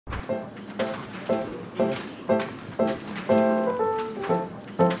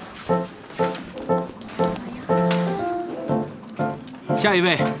下一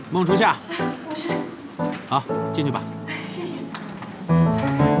位，孟初夏。我是。好，进去吧。谢谢。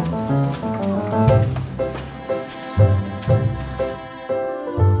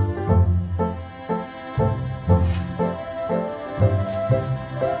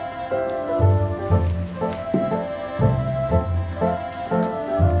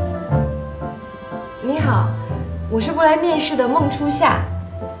你好，我是过来面试的孟初夏。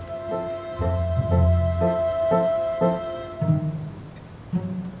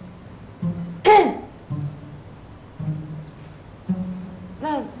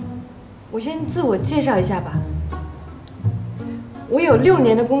 我先自我介绍一下吧。我有6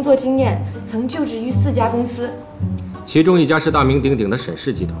年的工作经验，曾就职于4家公司，其中一家是大名鼎鼎的沈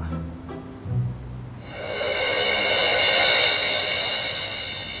氏集团。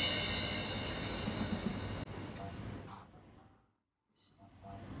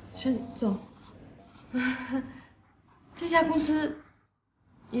沈总，这家公司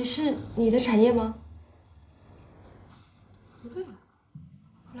也是你的产业吗？不对吧？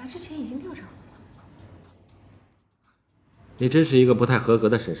 我来之前已经调查过了。你真是一个不太合格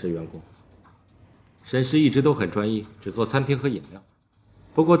的沈氏员工。沈氏一直都很专一，只做餐厅和饮料。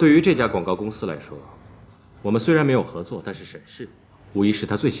不过对于这家广告公司来说，我们虽然没有合作，但是沈氏无疑是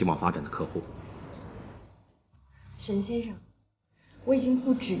他最希望发展的客户。沈先生，我已经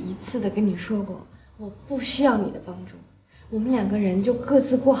不止一次的跟你说过，我不需要你的帮助，我们2个人就各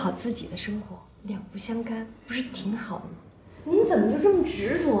自过好自己的生活，两不相干，不是挺好的吗？ 您怎么就这么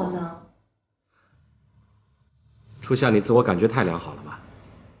执着呢？初夏，你自我感觉太良好了吧？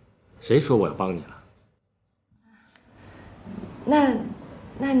谁说我要帮你了？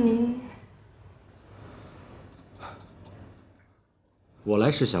那您，我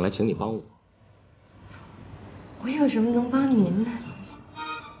来是想来请你帮我。我有什么能帮您呢？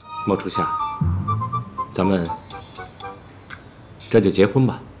莫初夏，咱们这就结婚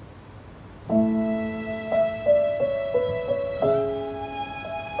吧。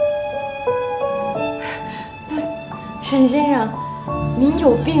 沈先生，您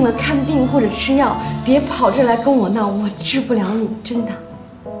有病了看病或者吃药，别跑这来跟我闹，我治不了你，真的。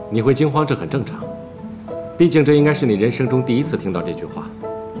你会惊慌，这很正常，毕竟这应该是你人生中第一次听到这句话。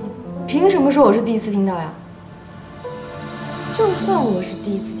凭什么说我是第一次听到呀？就算我是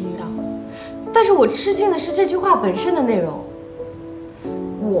第一次听到，但是我吃惊的是这句话本身的内容。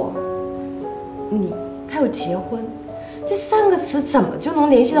我、你还有结婚，这3个词怎么就能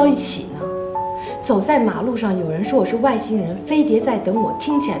联系到一起呢？ 走在马路上，有人说我是外星人，飞碟在等我，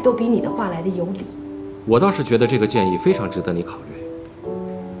听起来都比你的话来的有理。我倒是觉得这个建议非常值得你考虑。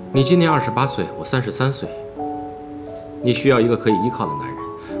你今年28岁，我33岁，你需要一个可以依靠的男人，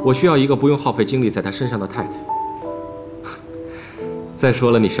我需要一个不用耗费精力在他身上的太太。再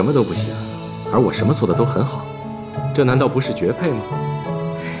说了，你什么都不行，而我什么做的都很好，这难道不是绝配吗？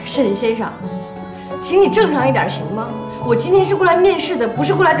沈先生，请你正常一点行吗？我今天是过来面试的，不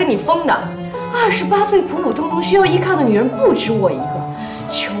是过来跟你疯的。 28岁普普通通需要依靠的女人不止我一个，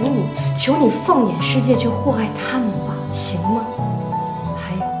求你放眼世界去祸害她们吧，行吗？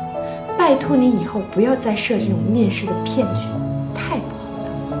还有，拜托你以后不要再设这种面试的骗局，太不好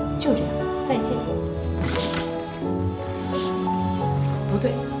了。就这样，再见。不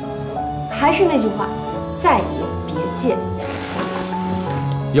对，还是那句话，再也别见。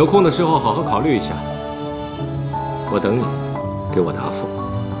有空的时候好好考虑一下，我等你，给我答复。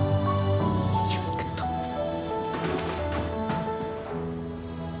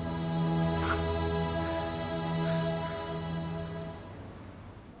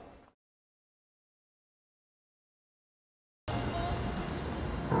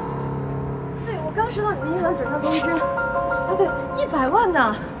 我刚收到你们银行转账通知，啊对，100万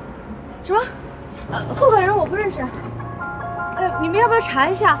呢。什么？汇款人我不认识。哎呦，你们要不要查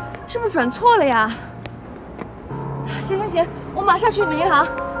一下，是不是转错了呀？行，我马上去你们银行。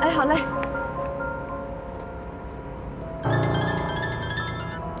哎，好嘞。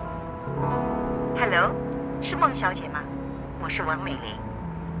Hello， 是孟小姐吗？我是王美玲，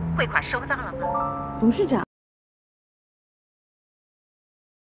汇款收到了吗？董事长。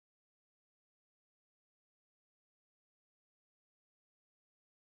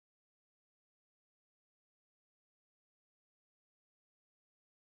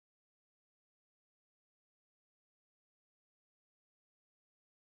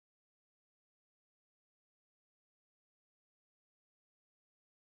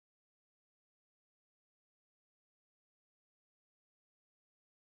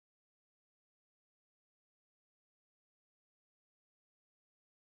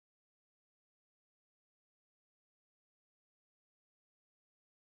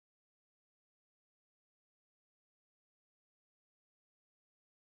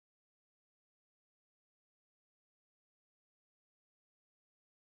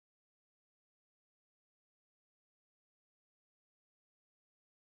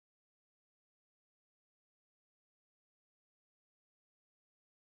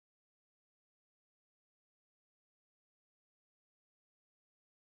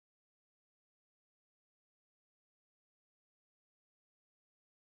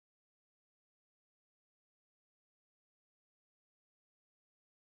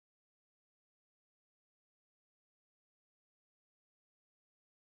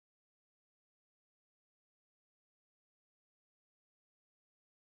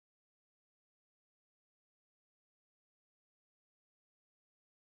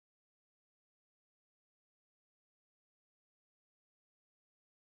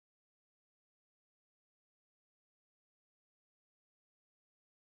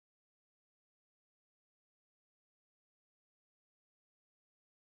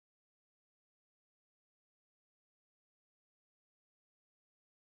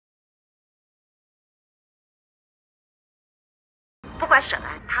管沈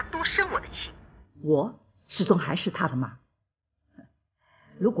安她多生我的气，我始终还是他的妈。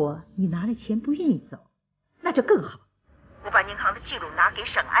如果你拿了钱不愿意走，那就更好。我把银行的记录拿给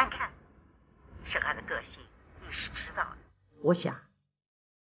沈安看，沈安的个性你是知道的。我想，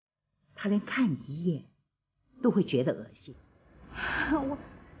他连看你一眼都会觉得恶心。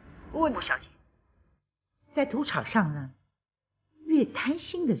我穆小姐，在赌场上呢，越贪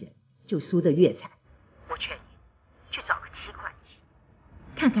心的人就输得越惨。我劝你去找个提款机，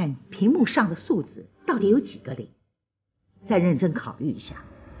看看屏幕上的数字到底有几个零，再认真考虑一下。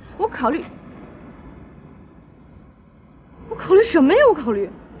我考虑什么呀？我考虑，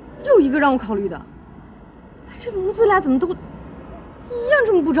又一个让我考虑的。这母子俩怎么都一样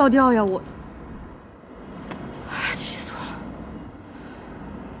这么不着调呀？我，气死我了！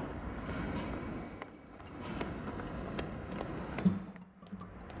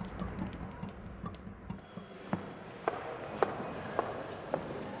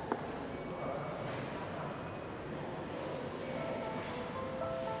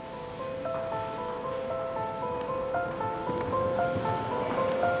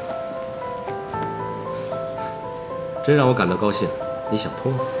真让我感到高兴，你想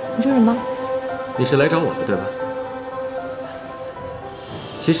通了。你说什么？你是来找我的，对吧？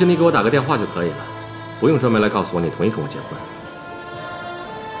其实你给我打个电话就可以了，不用专门来告诉我你同意跟我结婚。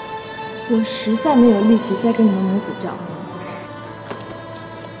我实在没有力气再跟你们母子较。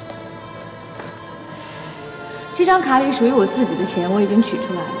这张卡里属于我自己的钱我已经取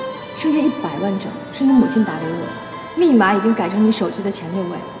出来了，剩下100万整是你母亲打给我的，密码已经改成你手机的前6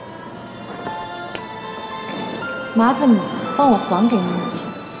位。麻烦你帮我还给你母亲，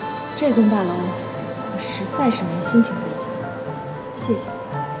这栋大楼我实在是没心情再接了，谢谢。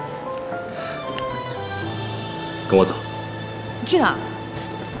跟我走。你去哪儿？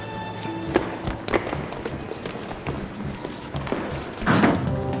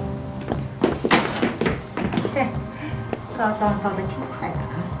告状告得挺快的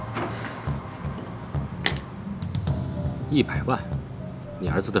啊！100万？你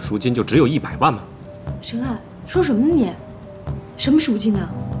儿子的赎金就只有100万吗？沈爱，说什么呢你？什么赎金啊？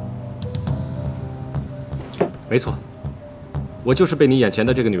没错，我就是被你眼前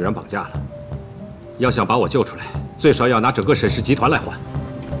的这个女人绑架了。要想把我救出来，最少要拿整个沈氏集团来还。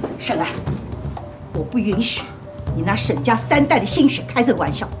沈爱，我不允许你拿沈家3代的心血开这个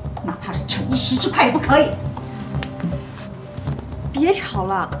玩笑，哪怕是逞一时之快也不可以。别吵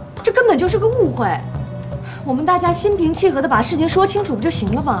了，这根本就是个误会。我们大家心平气和的把事情说清楚不就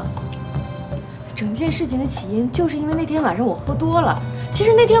行了吗？整件事情的起因就是因为那天晚上我喝多了。其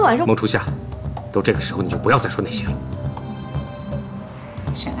实那天晚上……孟初夏，都这个时候你就不要再说那些了。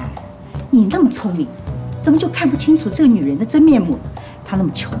沈爱，你那么聪明，怎么就看不清楚这个女人的真面目？她那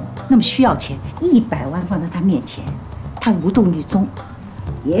么穷，那么需要钱，100万放在她面前，她无动于衷，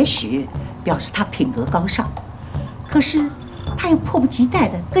也许表示她品格高尚，可是她又迫不及待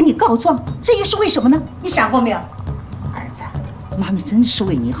地跟你告状，这又是为什么呢？你想过没有？儿子，妈咪真是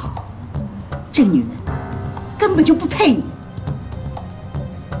为你好，这女人根本就不配你。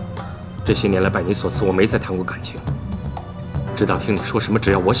这些年来拜你所赐，我没再谈过感情，直到听你说什么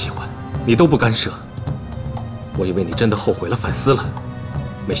只要我喜欢，你都不干涉。我以为你真的后悔了，反思了，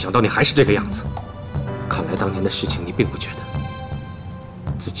没想到你还是这个样子。看来当年的事情你并不觉得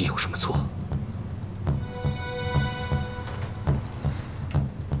自己有什么错。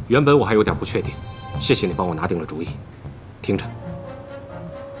原本我还有点不确定，谢谢你帮我拿定了主意。听着，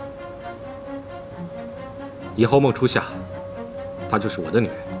以后孟初夏，她就是我的女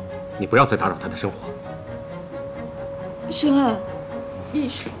人，你不要再打扰她的生活。沈爱，你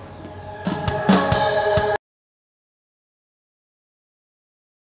是。